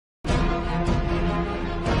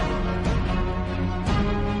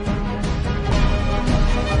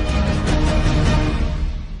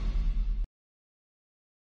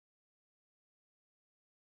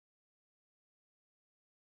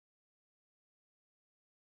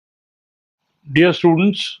Dear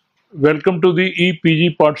students, welcome to the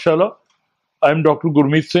EPG Pathshala. I am Dr.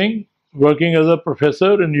 Gurmeet Singh, working as a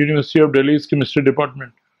professor in University of Delhi's Chemistry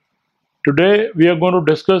Department. Today we are going to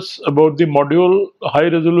discuss about the module High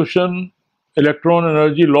Resolution Electron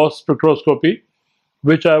Energy Loss Spectroscopy,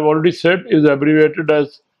 which I have already said is abbreviated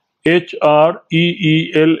as HREELS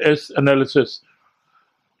analysis.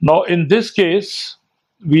 Now in this case,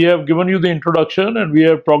 we have given you the introduction and we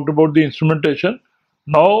have talked about the instrumentation.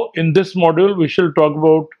 Now in this module, we shall talk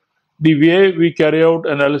about the way we carry out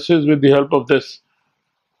analysis with the help of this.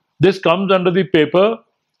 This comes under the paper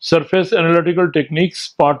Surface Analytical Techniques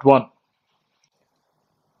Part 1.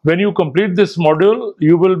 When you complete this module,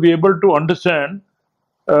 you will be able to understand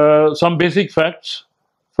some basic facts.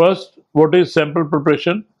 First, what is sample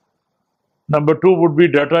preparation? Number two would be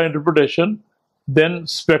data interpretation, then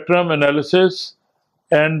spectrum analysis,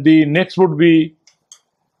 and the next would be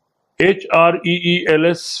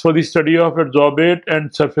HREELS for the study of adsorbate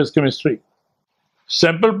and surface chemistry.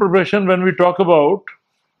 Sample preparation, when we talk about,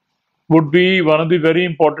 would be one of the very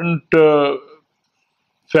important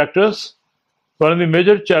factors. One of the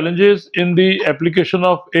major challenges in the application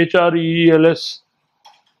of HREELS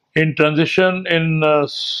in transition in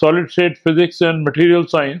solid state physics and material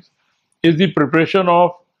science is the preparation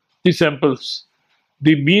of the samples.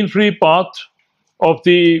 The mean free path of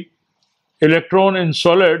the electron in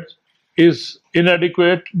solids is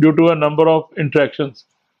inadequate due to a number of interactions,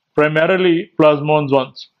 primarily plasmons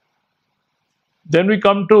ones. Then we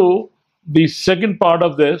come to the second part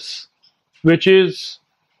of this, which is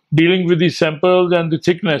dealing with the samples and the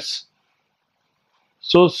thickness.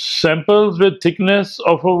 So samples with thickness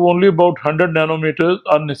of only about 100 nanometers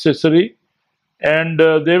are necessary, and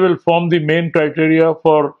they will form the main criteria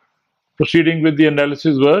for proceeding with the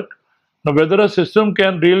analysis work. Now, whether a system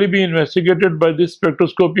can really be investigated by this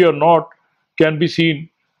spectroscopy or not can be seen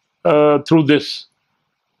through this.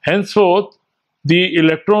 Henceforth, the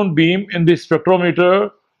electron beam in the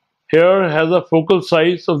spectrometer here has a focal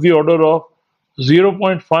size of the order of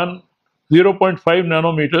 0.5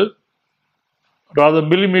 nanometers, rather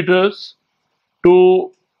millimeters,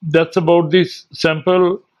 to that's about this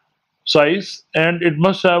sample size, and it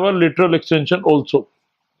must have a lateral extension also.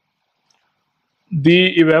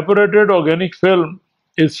 The evaporated organic film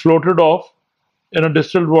is floated off in a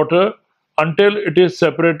distilled water until it is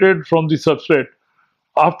separated from the substrate.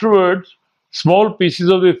 Afterwards, small pieces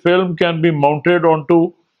of the film can be mounted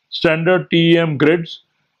onto standard TEM grids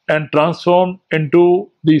and transformed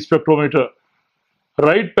into the spectrometer.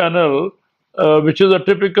 Right panel, which is a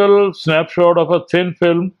typical snapshot of a thin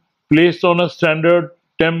film placed on a standard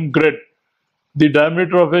TEM grid, the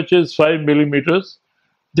diameter of which is 5 millimeters.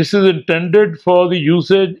 This is intended for the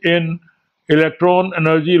usage in electron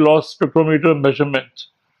energy loss spectrometer measurements.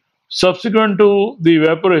 Subsequent to the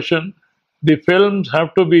evaporation, the films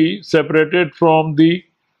have to be separated from the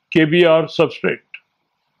KBr substrate.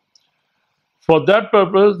 For that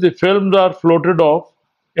purpose, the films are floated off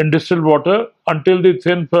in distilled water until the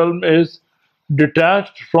thin film is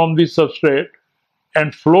detached from the substrate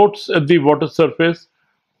and floats at the water surface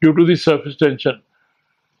due to the surface tension.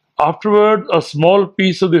 Afterwards, a small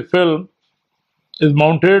piece of the film is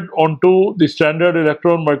mounted onto the standard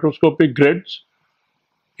electron microscopic grids,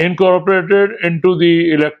 incorporated into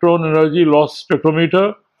the electron energy loss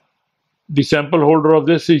spectrometer. The sample holder of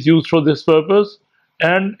this is used for this purpose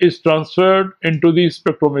and is transferred into the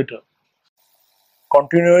spectrometer.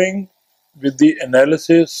 Continuing with the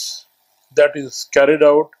analysis that is carried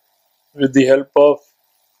out with the help of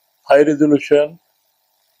high resolution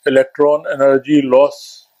electron energy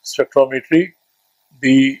loss spectrometry,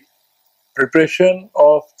 the preparation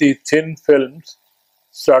of the thin films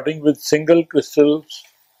starting with single crystals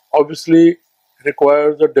obviously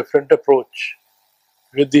requires a different approach.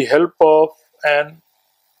 With the help of an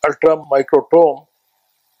ultramicrotome,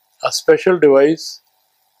 a special device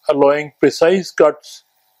allowing precise cuts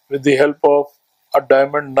with the help of a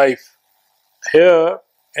diamond knife. Here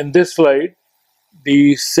in this slide,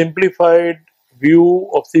 the simplified view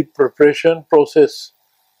of the preparation process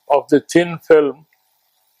of the thin film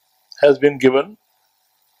has been given.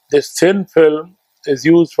 This thin film is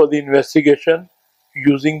used for the investigation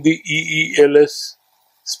using the EELS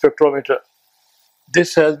spectrometer.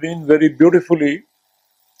 This has been very beautifully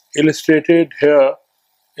illustrated here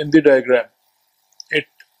in the diagram. It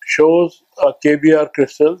shows a KBr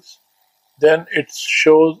crystals, then it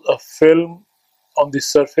shows a film on the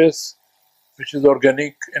surface which is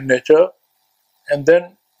organic in nature, and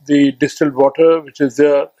then the distilled water which is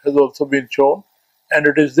there has also been shown, and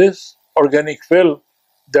it is this organic film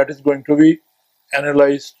that is going to be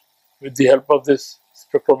analyzed with the help of this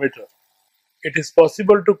spectrometer. It is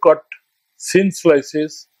possible to cut thin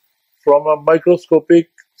slices from a microscopic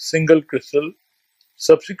single crystal.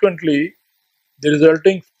 Subsequently, the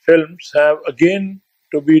resulting films have again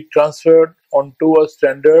to be transferred onto a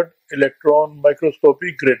standard electron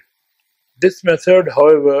microscopy grid. This method,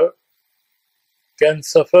 however, can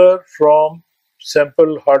suffer from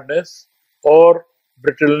sample hardness or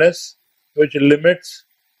brittleness, which limits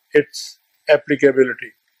its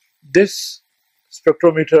applicability. This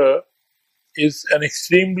spectrometer is an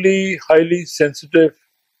extremely highly sensitive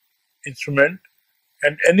instrument,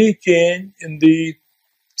 and any change in the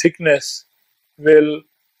thickness will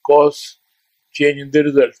cause change in the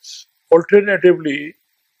results. Alternatively,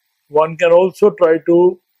 one can also try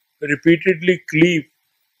to repeatedly cleave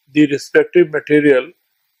the respective material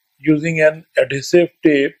using an adhesive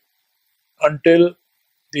tape until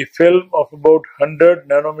the film of about 100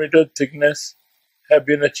 nanometer thickness have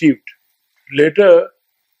been achieved. Later,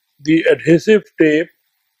 the adhesive tape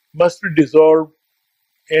must be dissolved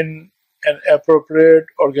in an appropriate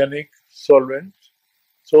organic solvent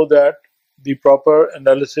so that the proper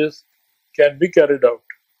analysis can be carried out.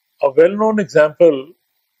 A well-known example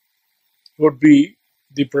would be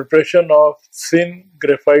the preparation of thin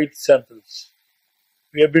graphite samples.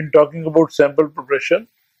 We have been talking about sample preparation,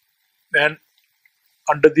 and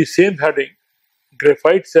under the same heading,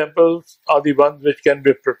 graphite samples are the ones which can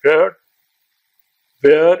be prepared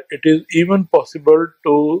where it is even possible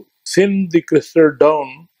to thin the crystal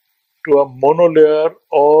down to a monolayer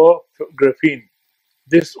of graphene.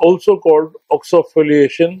 This is also called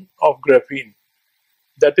oxofoliation of graphene.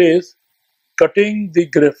 That is, cutting the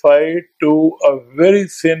graphite to a very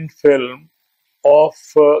thin film of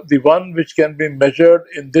the one which can be measured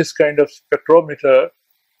in this kind of spectrometer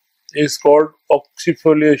is called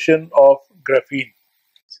oxyfoliation of graphene.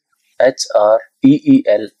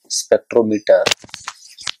 HREEL spectrometer.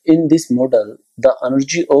 In this model, the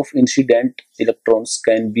energy of incident electrons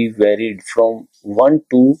can be varied from 1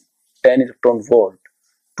 to 10 electron volt.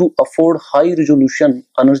 To afford high resolution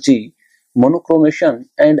energy, monochromation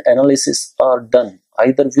and analysis are done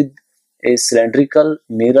either with a cylindrical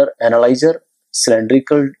mirror analyzer,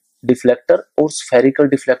 cylindrical deflector, or spherical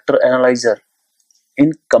deflector analyzer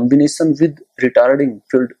in combination with retarding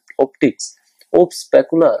field optics of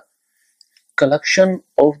specular collection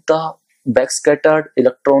of the backscattered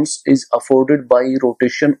electrons is afforded by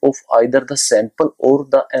rotation of either the sample or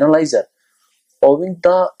the analyzer. Owing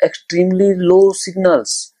the extremely low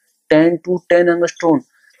signals, 10 to 10 angstrom,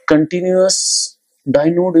 continuous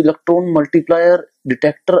dynode electron multiplier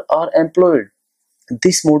detector are employed.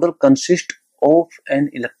 This model consists of an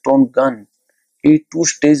electron gun, a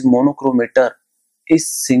two-stage monochromator, a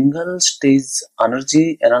single-stage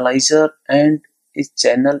energy analyzer, and a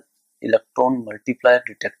channel electron multiplier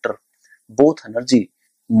detector. Both energy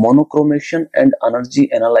monochromation and energy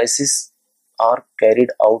analysis are carried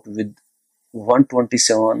out with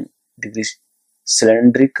 127 degrees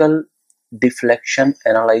cylindrical deflection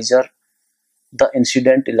analyzer. The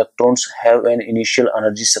incident electrons have an initial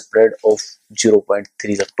energy spread of 0.3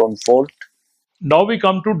 electron volt. Now we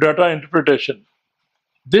come to data interpretation.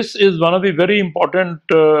 This is one of the very important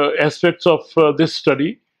aspects of this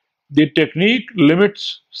study. The technique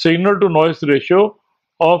limits signal to noise ratio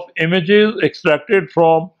of images extracted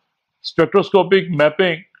from spectroscopic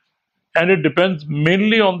mapping, and it depends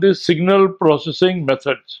mainly on the signal processing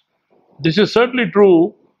methods. This is certainly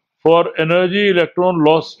true for energy electron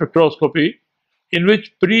loss spectroscopy, in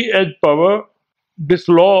which pre-edge power, this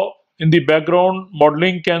law in the background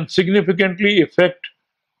modeling can significantly affect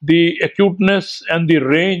the acuteness and the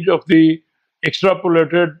range of the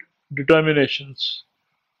extrapolated determinations.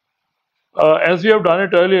 As we have done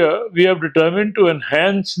it earlier, we have determined to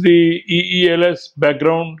enhance the EELS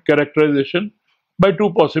background characterization by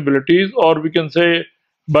two possibilities, or we can say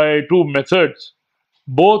by two methods.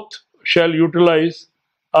 Both shall utilize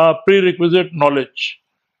a prerequisite knowledge,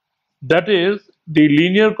 that is, the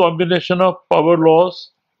linear combination of power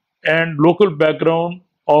loss and local background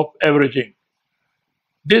of averaging.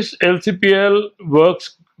 This LCPL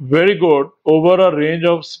works very good over a range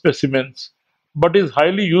of specimens, but is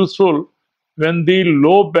highly useful when the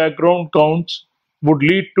low background counts would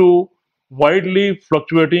lead to widely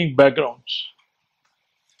fluctuating backgrounds.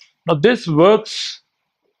 Now, this works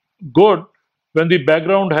good when the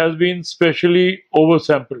background has been specially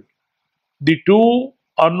oversampled. The two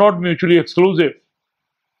are not mutually exclusive,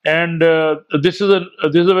 and this is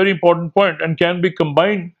a very important point and can be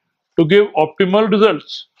combined to give optimal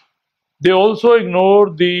results. They also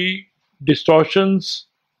ignore the distortions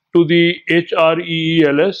to the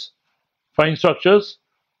HREELS fine structures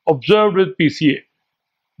observed with PCA.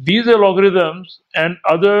 These algorithms and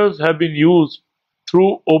others have been used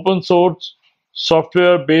through open source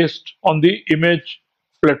software based on the image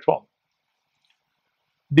platform.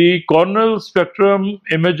 The Cornell Spectrum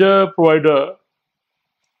Imager provider,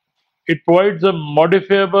 it provides a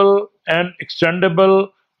modifiable and extendable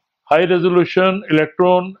high-resolution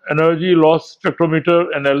electron energy loss spectrometer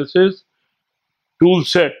analysis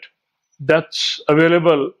toolset that's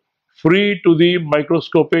available free to the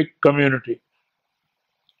microscopic community.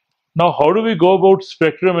 Now, how do we go about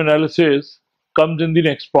spectrum analysis comes in the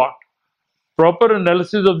next part. Proper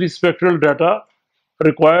analysis of the spectral data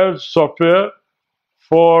requires software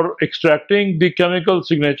for extracting the chemical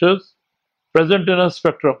signatures present in a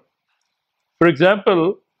spectrum. For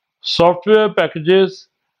example, software packages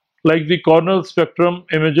like the Cornell Spectrum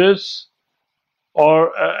Images,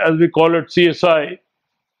 or as we call it CSI,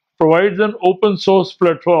 provides an open source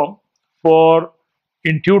platform for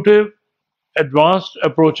intuitive, advanced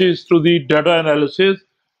approaches to the data analysis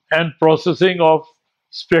and processing of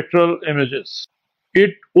spectral images.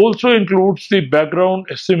 It also includes the background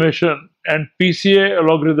estimation and PCA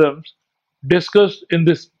algorithms discussed in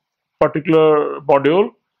this particular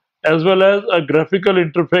module, as well as a graphical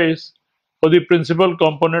interface for the principal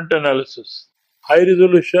component analysis. High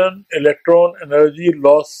resolution electron energy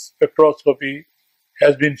loss spectroscopy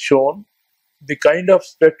has been shown. The kind of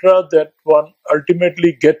spectra that one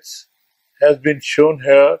ultimately gets has been shown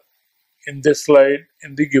here in this slide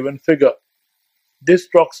in the given figure. This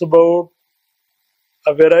talks about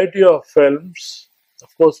a variety of films,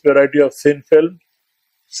 of course, variety of thin film.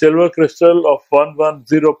 Silver crystal of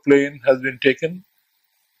 110 plane has been taken.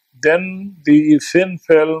 Then the thin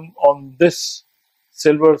film on this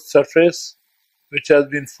silver surface, which has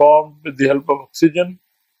been formed with the help of oxygen,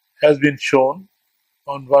 has been shown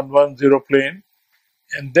on 110 plane.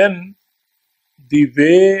 And then the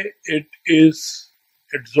way it is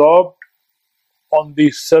adsorbed on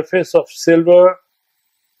the surface of silver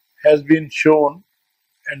has been shown,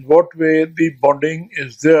 and what way the bonding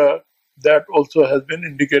is there, that also has been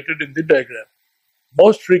indicated in the diagram.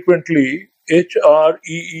 Most frequently,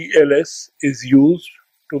 HREELS is used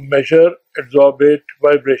to measure adsorbate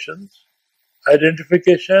vibrations,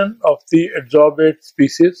 identification of the adsorbate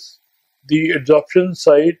species, the adsorption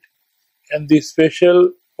site, and the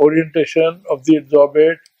spatial orientation of the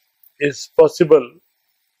adsorbate is possible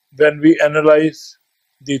when we analyze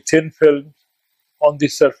the thin films on the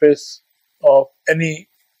surface of any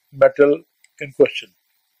metal in question.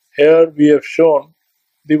 Here we have shown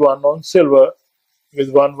the one on silver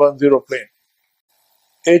with 110 plane.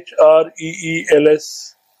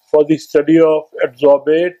 HREELS for the study of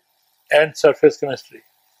adsorbate and surface chemistry.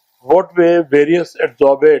 What way various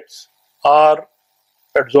adsorbates are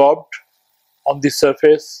adsorbed on the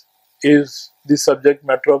surface is the subject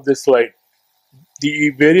matter of this slide.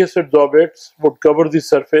 The various adsorbates would cover the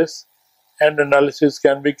surface and analysis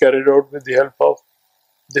can be carried out with the help of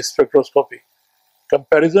this spectroscopy.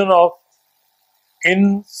 Comparison of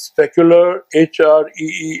in-specular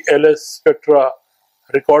HREELS spectra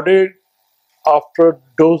recorded after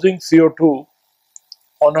dosing CO2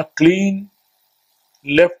 on a clean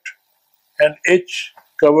left and H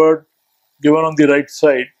covered given on the right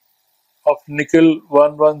side of nickel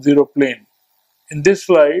 110 plane. In this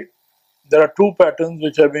slide, there are two patterns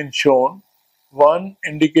which have been shown. One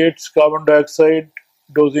indicates carbon dioxide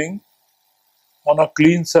dosing on a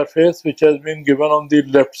clean surface which has been given on the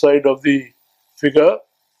left side of the figure,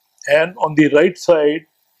 and on the right side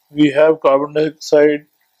we have carbon dioxide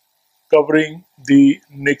covering the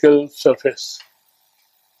nickel surface.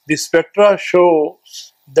 The spectra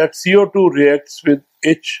shows that CO2 reacts with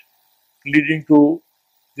H, leading to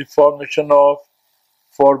the formation of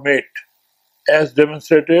formate, as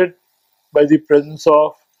demonstrated by the presence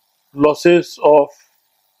of losses of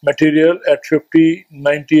material at 50,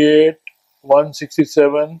 98,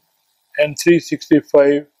 167 and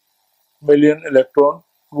 365 million electron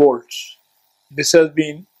volts. This has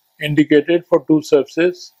been indicated for two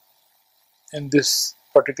surfaces in this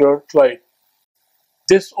particular slide.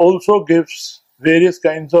 This also gives various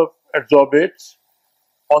kinds of adsorbates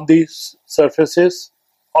on these surfaces,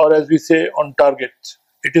 or as we say, on targets.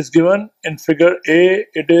 It is given in figure A.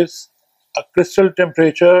 It is a crystal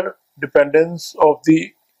temperature dependence of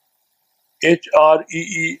the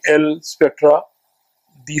HREEL spectra.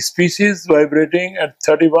 The species vibrating at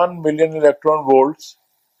 31 million electron volts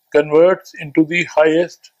converts into the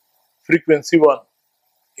highest frequency one.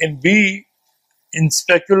 In B, in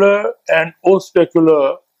specular and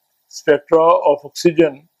ospecular spectra of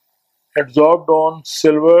oxygen adsorbed on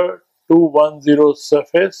silver 210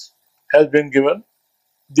 surface has been given.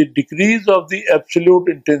 The decrease of the absolute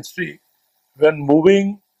intensity when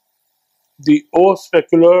moving the O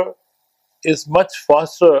specular is much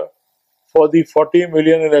faster for the 40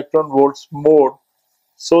 million electron volts mode,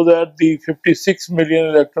 so that the 56 million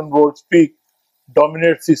electron volts peak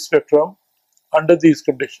dominates the spectrum under these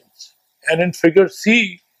conditions. And in figure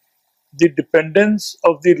C, the dependence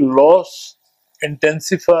of the loss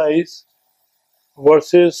intensifies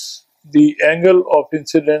versus the angle of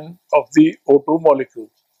incidence of the O2 molecules.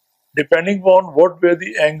 Depending on what way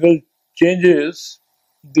the angle changes,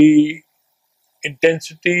 the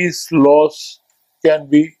intensity's loss can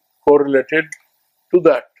be correlated to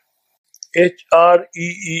that.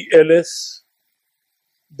 HREELS,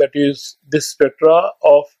 that is this spectra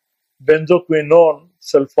of benzoquinone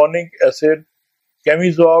sulfonic acid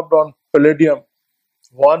chemisorbed on palladium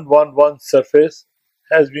 111 surface,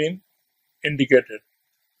 has been indicated.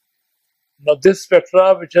 Now this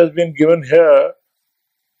spectra which has been given here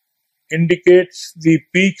indicates the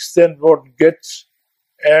peaks then what gets,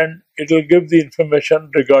 and it will give the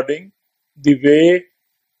information regarding the way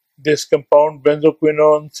this compound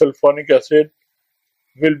benzoquinone sulfonic acid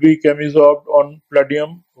will be chemisorbed on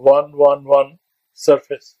palladium 111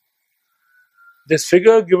 surface. This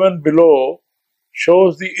figure given below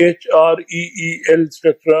shows the HREEL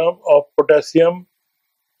spectrum of potassium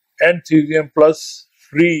and cesium plus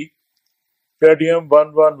free palladium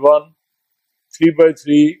 111 3 by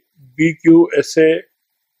 3 BQSA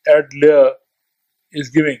at layer is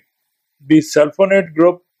giving. The sulfonate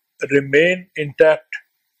group remain intact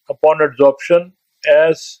upon adsorption,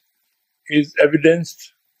 as is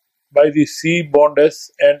evidenced by the C bond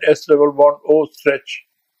S and S double bond O stretch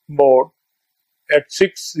mode at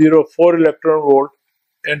 604 electron volt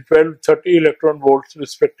and 1230 electron volts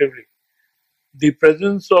respectively. The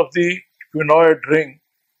presence of the quinoid ring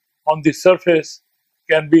on the surface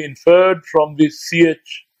can be inferred from the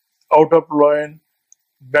CH outer plane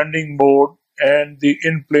bending mode and the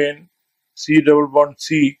in-plane C double bond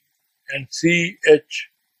C and CH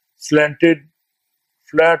slanted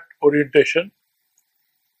flat orientation,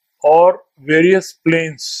 or various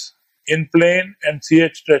planes in-plane and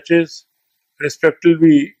CH stretches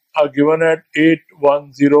respectively are given at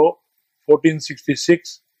 810,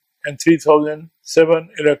 1466 and 3007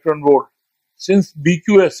 electron volt. Since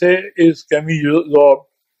BQSA is chemisorbed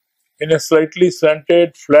in a slightly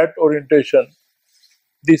slanted flat orientation,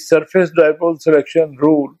 the surface dipole selection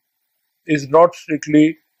rule is not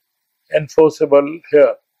strictly enforceable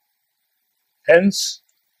here. Hence,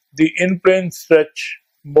 the in-plane stretch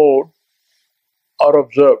mode are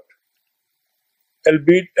observed,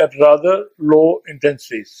 albeit at rather low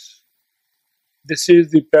intensities. This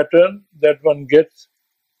is the pattern that one gets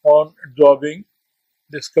on absorbing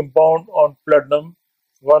this compound on platinum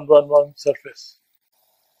 111 surface.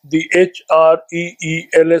 The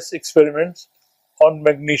HREELS experiments on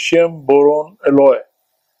magnesium boron alloy.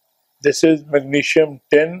 This is magnesium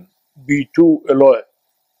 10B2 alloy.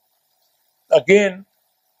 Again,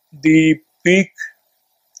 the peak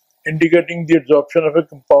indicating the absorption of a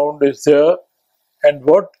compound is there, and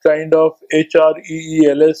what kind of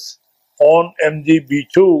HREELS on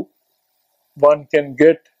MgB2 one can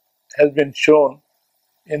get has been shown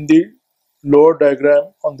in the lower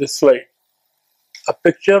diagram on this slide. A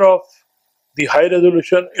picture of the high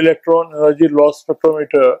resolution electron energy loss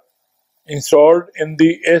spectrometer installed in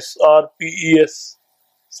the SRPES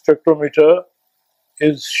spectrometer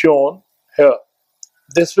is shown here.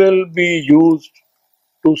 This will be used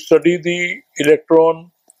to study the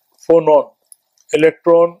electron phonon,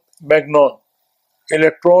 electron magnon,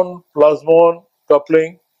 electron plasmon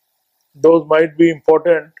coupling. Those might be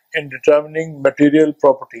important in determining material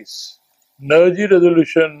properties. Energy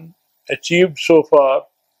resolution achieved so far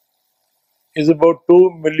is about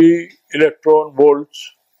 2 milli-electron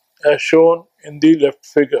volts as shown in the left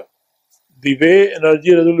figure. The way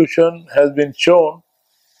energy resolution has been shown,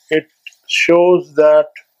 it shows that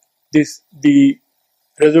the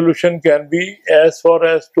resolution can be as far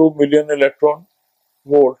as 2 million electron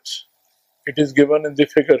volts. It is given in the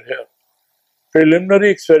figure here. Preliminary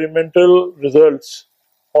experimental results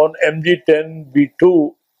on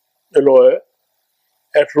Mg10B2 alloy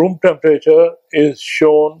at room temperature is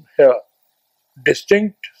shown here.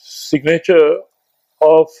 Distinct signature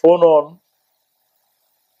of phonon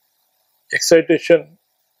excitation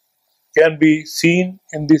can be seen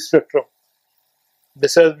in the spectrum.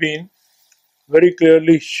 This has been very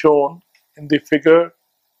clearly shown in the figure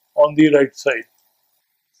on the right side.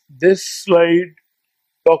 This slide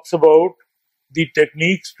talks about the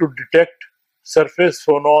techniques to detect surface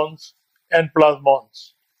phonons and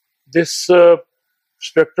plasmons. This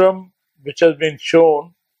spectrum which has been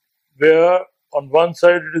shown, where on one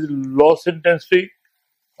side it is loss intensity,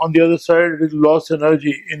 on the other side it is loss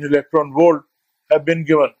energy in electron volt, have been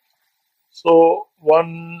given. So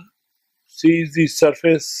one sees the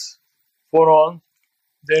surface phonons,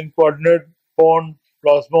 then coordinate bond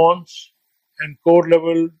plasmons and core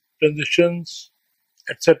level transitions,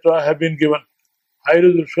 etc. have been given. High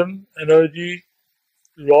resolution energy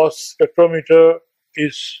loss spectrometer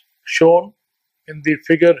is shown in the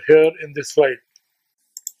figure here in this slide.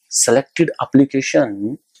 Selected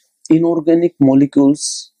application: inorganic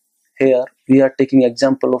molecules. Here we are taking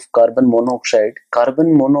example of carbon monoxide.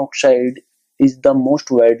 Carbon monoxide is the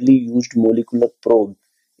most widely used molecular probe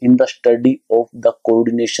in the study of the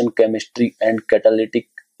coordination chemistry and catalytic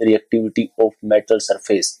reactivity of metal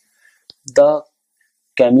surface. The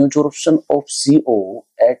chemioabsorption of CO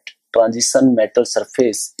at transition metal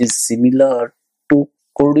surface is similar to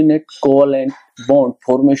coordinate covalent bond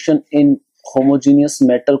formation in homogeneous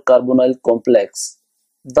metal carbonyl complex.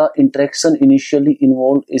 The interaction initially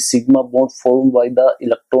involved a sigma bond formed by the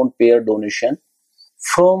electron pair donation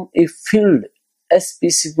from a filled sp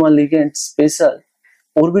sigma ligand special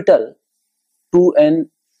orbital to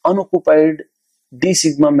an unoccupied d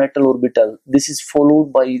sigma metal orbital. This is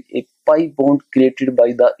followed by a pi bond created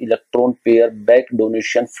by the electron pair back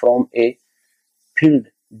donation from a filled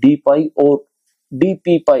d pi or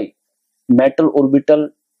dp pi metal orbital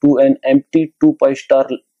to an empty 2 pi star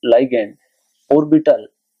ligand orbital.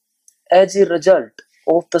 As a result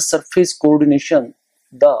of the surface coordination,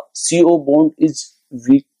 the CO bond is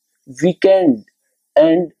weakened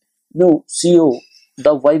and mu CO,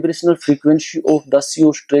 the vibrational frequency of the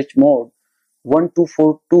CO stretch mode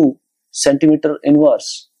 1242 centimeter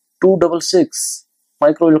inverse 266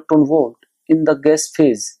 microelectron volt in the gas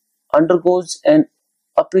phase, undergoes an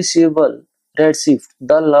appreciable redshift.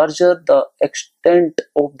 The larger the extent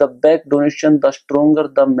of the back donation, the stronger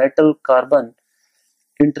the metal carbon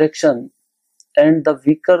interaction and the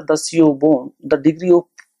weaker the CO bond. The degree of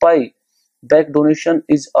pi back donation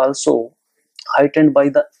is also heightened by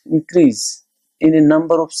the increase in a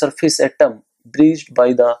number of surface atoms breached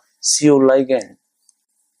by the CO ligand.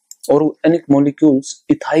 Organic molecules: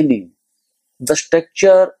 ethylene. The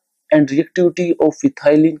structure and reactivity of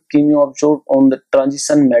ethylene chemioabsorbed on the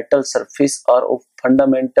transition metal surface are of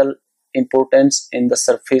fundamental importance in the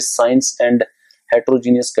surface science and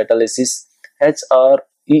heterogeneous catalysis.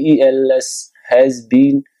 HREELS has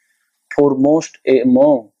been foremost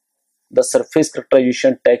among the surface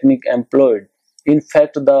characterization technique employed. In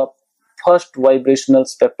fact, the first vibrational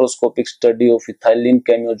spectroscopic study of ethylene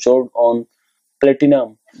chemioabsorbed on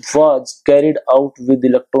platinum was carried out with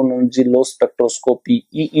electron energy loss spectroscopy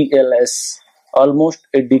 (EELS) almost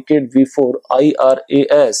a decade before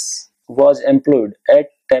IRAS was employed. At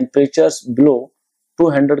temperatures below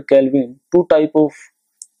 200 Kelvin, two types of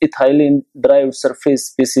ethylene-derived surface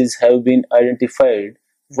species have been identified.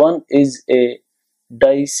 One is a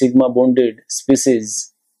di-sigma bonded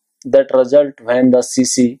species that result when the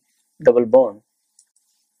CC double bond.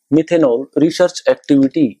 Methanol. Research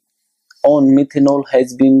activity on methanol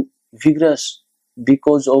has been vigorous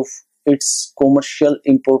because of its commercial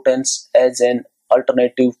importance as an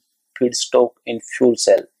alternative feedstock in fuel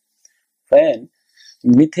cell. When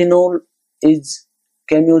methanol is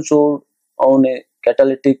chemioabsorbed on a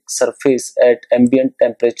catalytic surface at ambient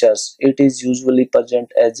temperatures, it is usually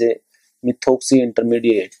present as a methoxy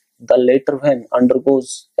intermediate. The latter, when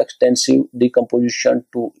undergoes extensive decomposition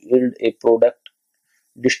to yield a product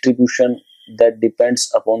distribution that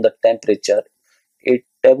depends upon the temperature, a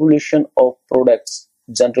tabulation of products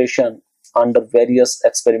generation under various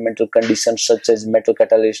experimental conditions such as metal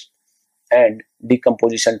catalyst and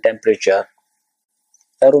decomposition temperature.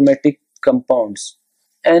 Aromatic compounds.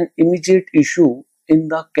 An immediate issue in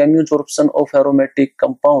the chemioabsorption of aromatic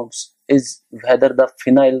compounds is whether the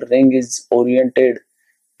phenyl ring is oriented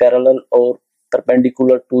parallel or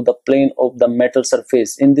perpendicular to the plane of the metal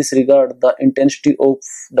surface. In this regard, the intensity of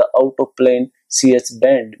the out-of-plane CH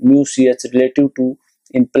band mu CH relative to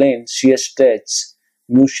in-plane CH stretch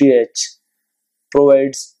mu CH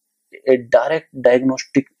provides a direct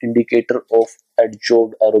diagnostic indicator of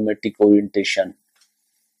adsorbed aromatic orientation.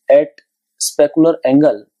 At specular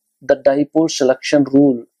angle, the dipole selection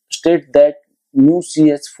rule states that mu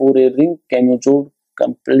CH for a ring chemioabsorbed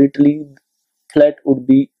completely flat would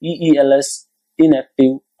be EELS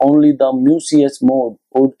inactive. Only the mu CH mode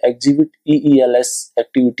would exhibit EELS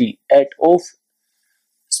activity. At off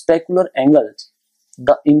specular angles,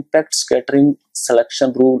 the impact scattering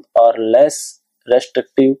selection rule are less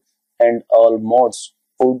restrictive and all modes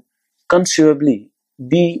would conceivably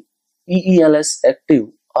be EELS active,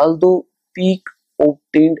 although peak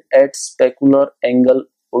obtained at specular angle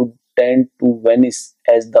would tend to vanish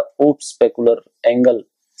as the off specular angle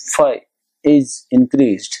phi is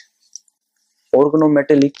increased.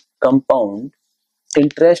 Organometallic compound.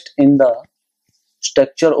 Interest in the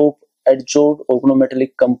structure of adsorbed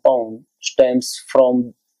organometallic compound stems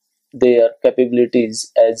from their capabilities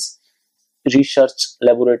as research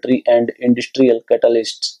laboratory and industrial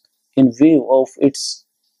catalysts. In view of its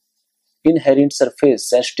inherent surface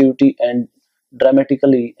sensitivity and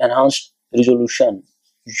dramatically enhanced resolution,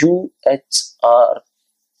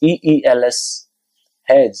 UHREELS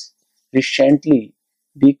has recently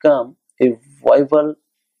become a viable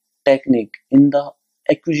technique in the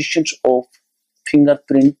acquisition of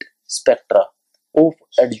fingerprint spectra of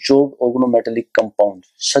adsorbed organometallic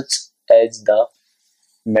compounds such as the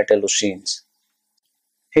metallocenes.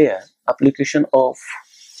 Here, application of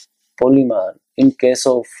polymer in case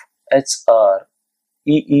of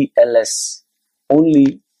HREELS.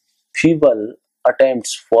 Only feeble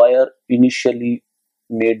attempts were initially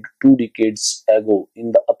made 2 decades ago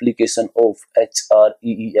in the application of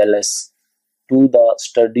HREELS to the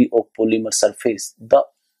study of polymer surface. The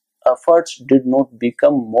efforts did not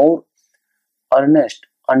become more earnest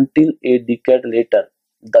until a decade later.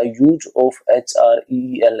 The use of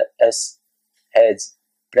HREELS has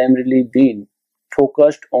primarily been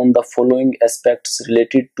focused on the following aspects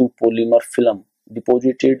related to polymer film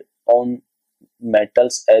deposited on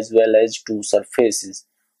metals as well as to surfaces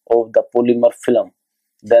of the polymer film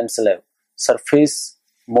themselves. Surface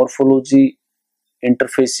morphology,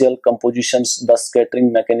 interfacial compositions, the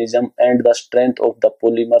scattering mechanism, and the strength of the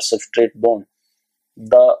polymer substrate bond.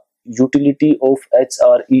 The utility of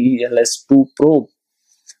HREELS to probe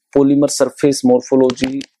polymer surface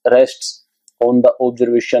morphology rests on the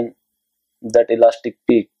observation that elastic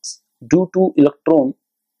peaks due to electron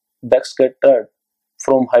backscattered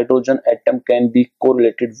from hydrogen atom can be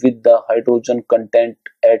correlated with the hydrogen content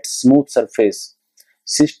at smooth surface.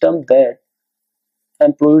 System that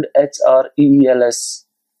employed HREELS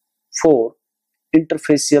for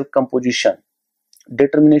interfacial composition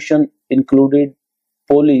determination included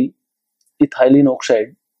polyethylene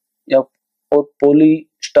oxide या or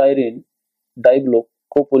polystyrene diblock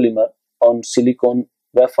copolymer on silicon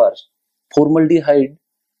wafers, formaldehyde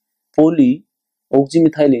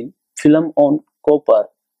polyoxymethylene film on copper,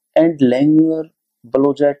 and Langmuir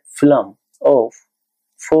Balozat film of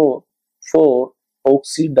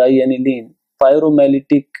 4,4-oxydianiline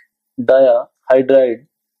pyromellitic dihydride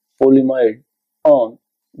polyamide on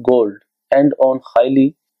gold and on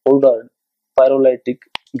highly ordered pyrolytic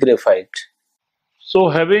graphite. So,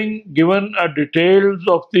 having given a details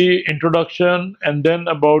of the introduction and then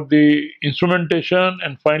about the instrumentation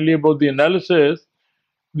and finally about the analysis,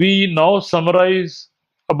 we now summarize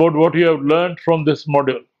about what you have learned from this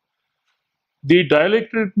module. The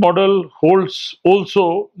dielectric model holds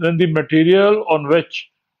also when the material on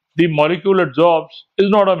which the molecule adsorbs is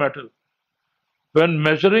not a metal. When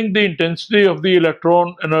measuring the intensity of the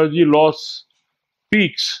electron energy loss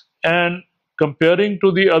peaks and comparing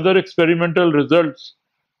to the other experimental results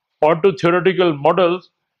or to theoretical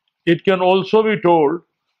models, it can also be told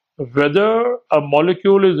whether a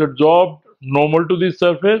molecule is adsorbed normal to the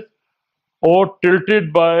surface or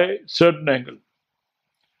tilted by certain angle.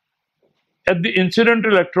 At the incident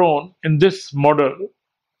electron in this model,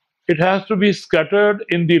 it has to be scattered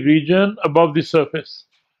in the region above the surface.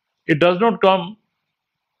 It does not come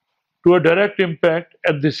to a direct impact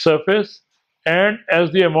at the surface, and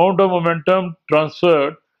as the amount of momentum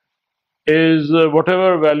transferred is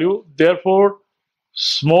whatever value, therefore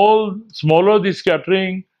smaller the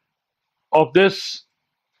scattering of this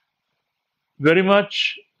is very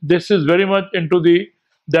much into the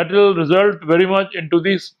that will result very much into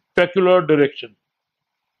the specular direction.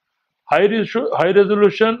 High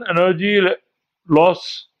resolution energy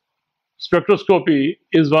loss spectroscopy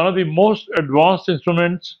is one of the most advanced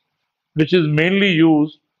instruments which is mainly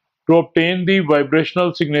used to obtain the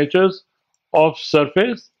vibrational signatures of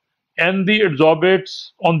surface and the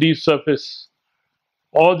adsorbates on these surface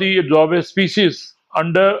or the adsorbate species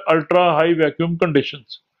under ultra high vacuum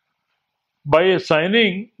conditions. By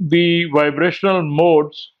assigning the vibrational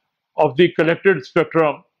modes of the collected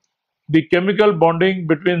spectrum, the chemical bonding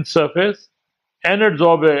between surface and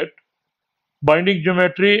adsorbate, binding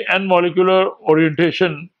geometry and molecular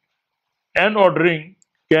orientation and ordering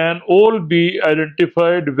can all be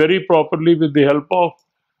identified very properly with the help of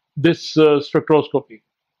this spectroscopy.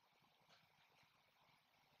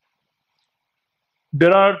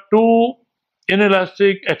 There are two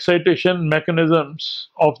inelastic excitation mechanisms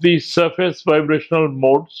of the surface vibrational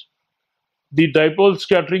modes: the dipole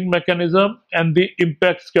scattering mechanism and the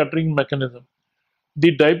impact scattering mechanism.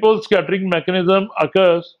 The dipole scattering mechanism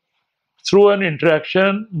occurs through an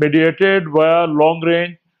interaction mediated via long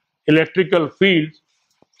range electrical fields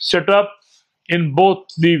set up in both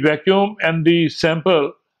the vacuum and the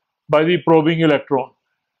sample by the probing electron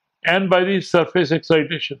and by the surface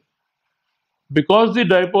excitation. Because the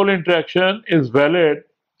dipole interaction is valid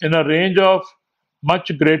in a range of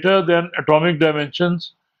much greater than atomic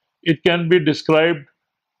dimensions, it can be described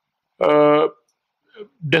uh,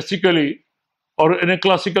 densically or in a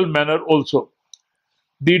classical manner also.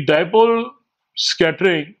 The dipole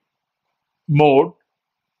scattering mode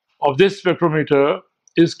of this spectrometer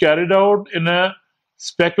is carried out in a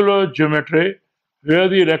specular geometry where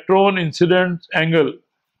the electron incidence angle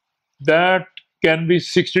that can be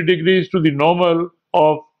 60 degrees to the normal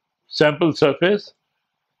of sample surface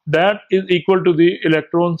that is equal to the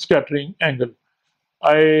electron scattering angle.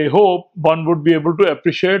 I hope one would be able to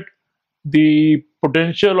appreciate the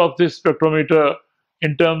potential of this spectrometer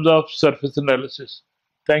in terms of surface analysis.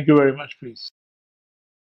 Thank you very much, please.